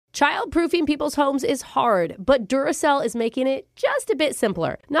Childproofing people's homes is hard, but Duracell is making it just a bit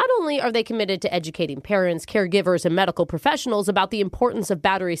simpler. Not only are they committed to educating parents, caregivers, and medical professionals about the importance of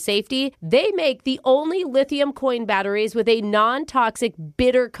battery safety, they make the only lithium coin batteries with a non-toxic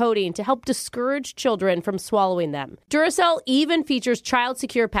bitter coating to help discourage children from swallowing them. Duracell even features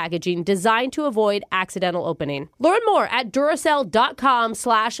child-secure packaging designed to avoid accidental opening. Learn more at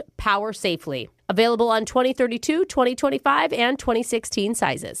Duracell.com/powersafely. Available on 2032, 2025, and 2016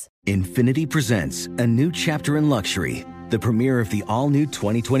 sizes. Infiniti presents a new chapter in luxury, the premiere of the all-new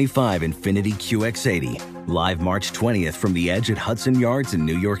 2025 Infiniti QX80, live March 20th from the Edge at Hudson Yards in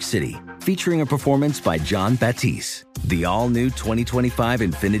New York City, featuring a performance by John Batiste. The all-new 2025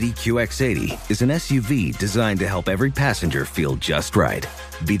 Infiniti QX80 is an SUV designed to help every passenger feel just right.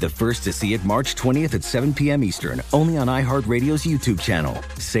 Be the first to see it March 20th at 7 p.m. Eastern, only on iHeartRadio's YouTube channel.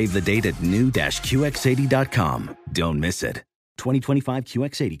 Save the date at new-QX80.com. Don't miss it. 2025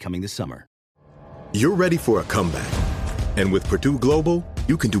 QX80 coming this summer. You're ready for a comeback. And with Purdue Global,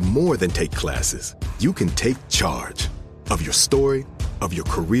 you can do more than take classes. You can take charge of your story, of your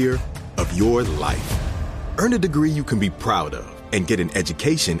career, of your life. Earn a degree you can be proud of and get an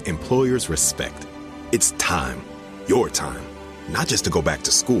education employers respect. It's time, your time, not just to go back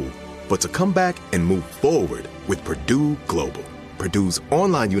to school, but to come back and move forward with Purdue Global, Purdue's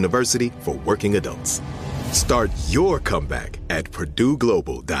online university for working adults. Start your comeback at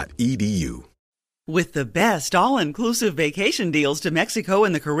purdueglobal.edu. With the best all-inclusive vacation deals to Mexico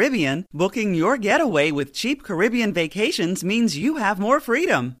and the Caribbean, booking your getaway with Cheap Caribbean Vacations means you have more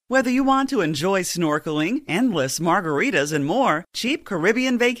freedom. Whether you want to enjoy snorkeling, endless margaritas, and more, Cheap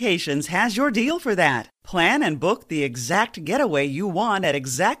Caribbean Vacations has your deal for that. Plan and book the exact getaway you want at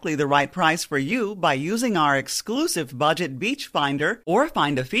exactly the right price for you by using our exclusive budget beach finder, or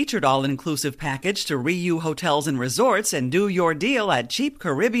find a featured all-inclusive package to Riu Hotels and Resorts and do your deal at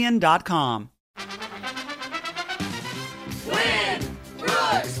cheapcaribbean.com.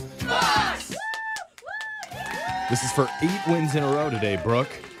 This is for 8 wins in a row today, Brooke.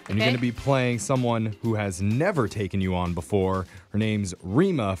 And you're Okay. going to be playing someone who has never taken you on before. Her name's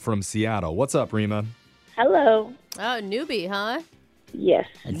Rima from Seattle. What's up, Rima? Hello. Oh, newbie, huh? Yes.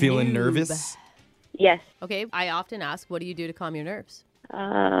 You feeling nervous? Yes. Okay, I often ask, what do you do to calm your nerves?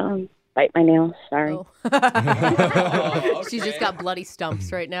 Bite my nails. Sorry. Oh. She's just got bloody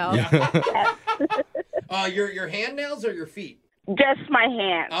stumps right now. Your hand nails or your feet? Just my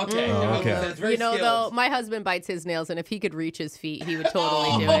hand. Okay. Okay. That's very You know, skilled. though, my husband bites his nails, and if he could reach his feet, he would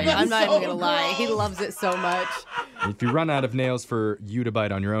totally do it. that's I'm not so even going to lie. He gross. loves it so much. If you run out of nails for you to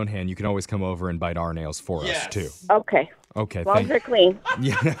bite on your own hand, you can always come over and bite our nails for Yes. us, too. Okay. Okay, As long as thank they're clean.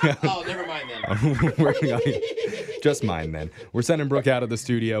 Yeah. Oh, never mind then. Just mine then. We're sending Brooke out of the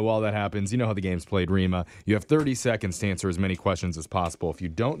studio while that happens. You know how the game's played, Rima. You have 30 seconds to answer as many questions as possible. If you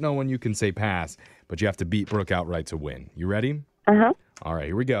don't know when, you can say pass, but you have to beat Brooke outright to win. You ready? Uh-huh. All right,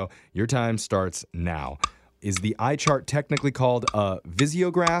 here we go. Your time starts now. Is the eye chart technically called a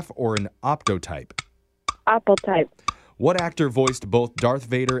visiograph or an optotype? Apple type. What actor voiced both Darth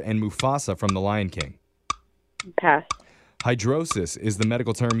Vader and Mufasa from The Lion King? Pass. Hydrosis is the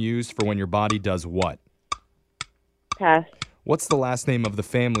medical term used for when your body does what? Pass. What's the last name of the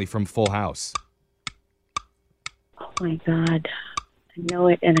family from Full House? Oh, my God. I know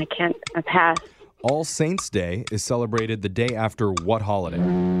it, and I can't. I pass. All Saints' Day is celebrated the day after what holiday?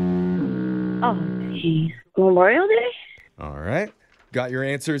 Oh, geez. Memorial Day? All right. Got your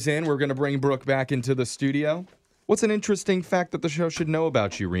answers in. We're going to bring Brooke back into the studio. What's an interesting fact that the show should know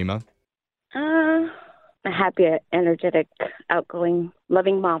about you, Rima? A happy, energetic, outgoing,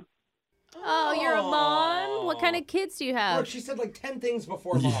 loving mom. Oh, you're a mom? What kind of kids do you have? Brooke, she said like 10 things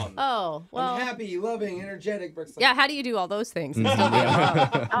before mom. Oh, well. I'm happy, loving, energetic. Brooke's like, Yeah, how do you do all those things? And still be a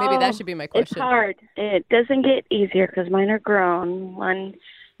mom? Maybe that should be my question. It's hard. It doesn't get easier because mine are grown. One's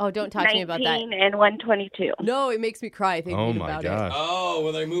Oh, don't talk to me about that. 19 and 122. No, it makes me cry thinking Oh, my about gosh. Oh,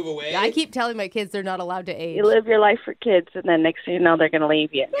 will they move away? it. Yeah, I keep telling my kids they're not allowed to age. You live your life for kids, and then next thing you know, they're going to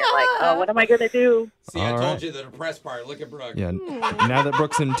leave you. And you're like, oh, what am I going to do? See, I All told right. you the depressed part. Look at Brooke. Yeah. Now that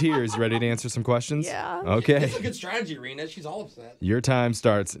Brooke's in tears, ready to answer some questions? Yeah. Okay. It's a good strategy, Rena. She's all upset. Your time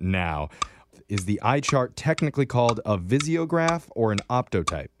starts now. Is the eye chart technically called a visiograph or an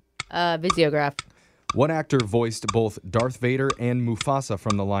optotype? Visiograph. What actor voiced both Darth Vader and Mufasa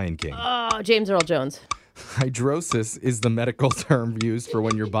from The Lion King? Oh, James Earl Jones. Hydrosis is the medical term used for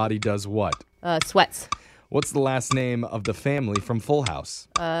when your body does what? Sweats. What's the last name of the family from Full House?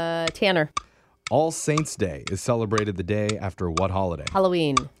 Tanner. All Saints' Day is celebrated the day after what holiday?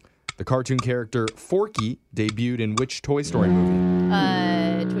 Halloween. The cartoon character Forky debuted in which Toy Story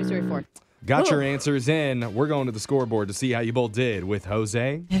movie? Toy Story 4. Got your answers in. We're going to the scoreboard to see how you both did with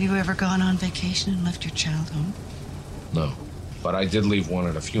Jose. Have you ever gone on vacation and left your child home? No. But I did leave one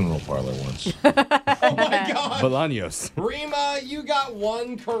at a funeral parlor once. Oh my God. Bolaños. Rima, you got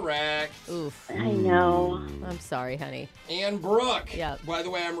one correct. Oof. I know. I'm sorry, honey. And Brooke. Yep. By the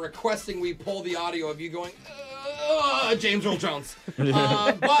way, I'm requesting we pull the audio of you going, James Earl Jones.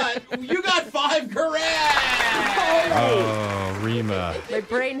 But you got 5 correct. Oh, Rima. My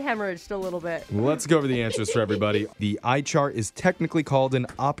brain hemorrhaged a little bit. Let's go over the answers for everybody. The eye chart is technically called an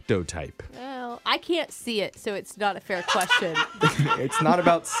optotype. Well, I can't see it, so it's not a fair question. It's not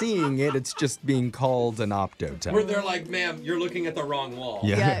about seeing it, it's just being called an optotype. Where they're like, ma'am, you're looking at the wrong wall.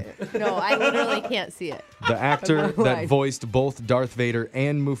 Yeah. No, I literally can't see it. The actor that voiced both Darth Vader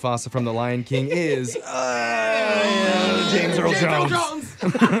and Mufasa from The Lion King is James Earl Jones.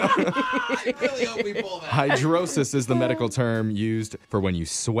 I really hope we pull that. Hydrosis is the medical term used for when you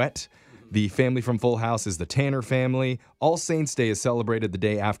sweat. The family from Full House is the Tanner family. All Saints Day is celebrated the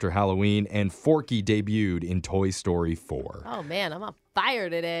day after Halloween, and Forky debuted in Toy Story 4. Oh, man, I'm on fire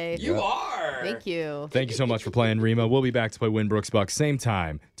today. You are. Thank you. Thank you so much for playing, Rima. We'll be back to play Win Brooks Bucks same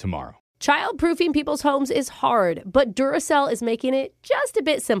time tomorrow. Childproofing people's homes is hard, but Duracell is making it just a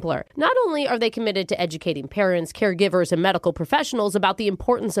bit simpler. Not only are they committed to educating parents, caregivers, and medical professionals about the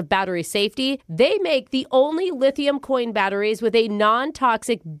importance of battery safety, they make the only lithium coin batteries with a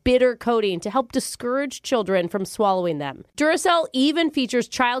non-toxic bitter coating to help discourage children from swallowing them. Duracell even features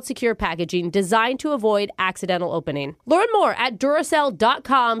child-secure packaging designed to avoid accidental opening. Learn more at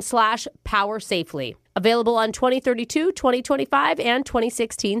Duracell.com/powersafely. Available on 2032, 2025, and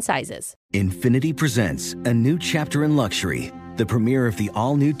 2016 sizes. Infinity presents a new chapter in luxury, the premiere of the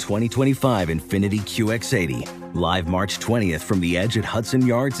all-new 2025 Infinity QX80, live March 20th from the Edge at Hudson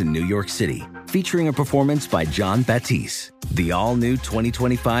Yards in New York City, featuring a performance by John Batiste. The all-new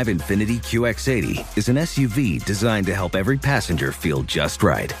 2025 Infinity QX80 is an SUV designed to help every passenger feel just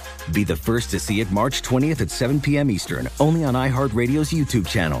right. Be the first to see it March 20th at 7 p.m. Eastern, only on iHeartRadio's YouTube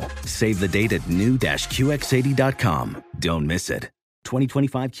channel. Save the date at new-QX80.com. Don't miss it.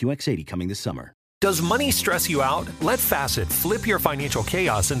 2025 QX80 coming this summer. Does money stress you out? Let Facet flip your financial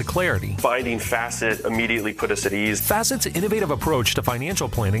chaos into clarity. Finding Facet immediately put us at ease. Facet's innovative approach to financial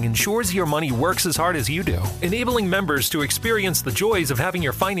planning ensures your money works as hard as you do, enabling members to experience the joys of having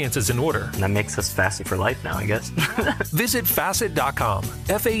your finances in order. And that makes us Facet for life now, I guess. Visit Facet.com,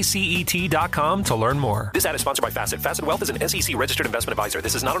 FACET.com to learn more. This ad is sponsored by Facet. Facet Wealth is an SEC registered investment advisor.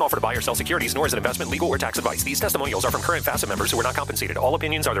 This is not an offer to buy or sell securities, nor is it investment, legal, or tax advice. These testimonials are from current Facet members who are not compensated. All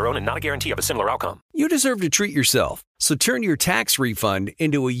opinions are their own and not a guarantee of a similar outcome. You deserve to treat yourself, so turn your tax refund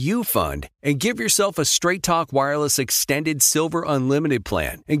into a U fund and give yourself a Straight Talk Wireless Extended Silver Unlimited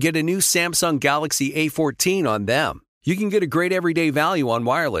plan and get a new Samsung Galaxy A14 on them. You can get a great everyday value on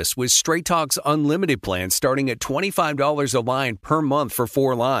wireless with Straight Talk's Unlimited plan starting at $25 a line per month for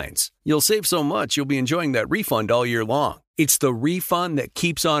 4 lines. You'll save so much you'll be enjoying that refund all year long. It's the refund that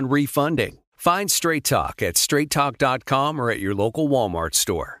keeps on refunding. Find Straight Talk at straighttalk.com or at your local Walmart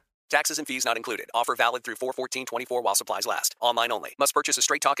store. Taxes and fees not included. Offer valid through 4/14/24 while supplies last. Online only. Must purchase a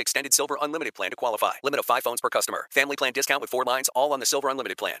Straight Talk Extended Silver Unlimited plan to qualify. Limit of 5 phones per customer. Family plan discount with 4 lines, all on the Silver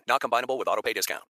Unlimited plan. Not combinable with autopay discount.